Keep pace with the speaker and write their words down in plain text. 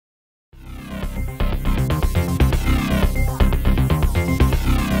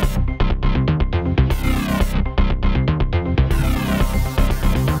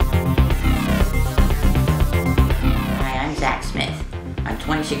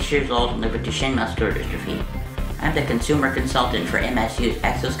6 years old and live with Duchenne muscular dystrophy. I'm the consumer consultant for MSU's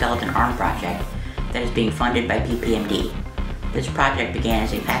Exoskeleton Arm project that is being funded by PPMD. This project began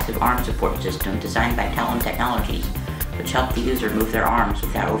as a passive arm support system designed by Talem Technologies, which helped the user move their arms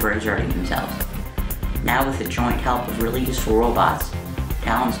without overexerting themselves. Now, with the joint help of really useful robots,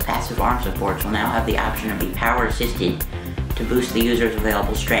 Talem's passive arm supports will now have the option of being power assisted to boost the user's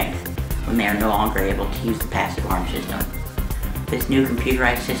available strength when they are no longer able to use the passive arm system. This new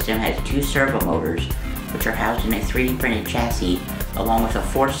computerized system has 2 servo motors, which are housed in a 3D printed chassis, along with a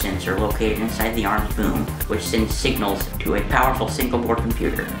force sensor located inside the arm's boom, which sends signals to a powerful single-board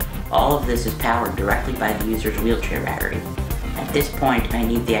computer. All of this is powered directly by the user's wheelchair battery. At this point, I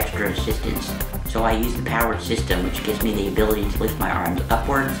need the extra assistance, so I use the powered system, which gives me the ability to lift my arms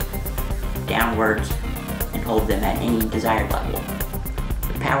upwards, downwards, and hold them at any desired level.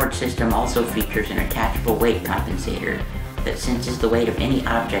 The powered system also features an attachable weight compensator that senses the weight of any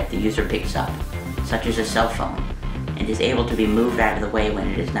object the user picks up, such as a cell phone, and is able to be moved out of the way when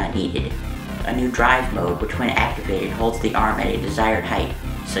it is not needed. A new drive mode, which when activated holds the arm at a desired height,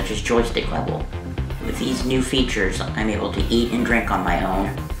 such as joystick level. With these new features, I'm able to eat and drink on my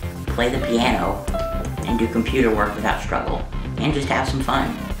own, play the piano, and do computer work without struggle, and just have some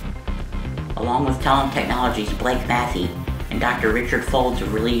fun. Along with Talem Technologies' Mathie and Dr. Richard Folds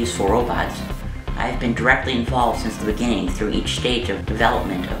of Really Useful Robots, I have been directly involved since the beginning through each stage of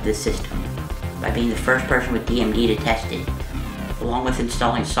development of this system, by being the first person with DMD to test it. Along with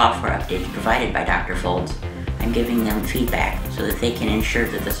installing software updates provided by Dr. Folds, I'm giving them feedback so that they can ensure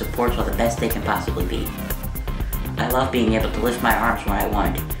that the supports are the best they can possibly be. I love being able to lift my arms when I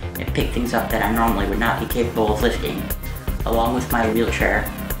want and pick things up that I normally would not be capable of lifting. Along with my wheelchair,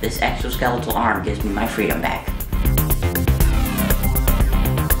 this exoskeletal arm gives me my freedom back.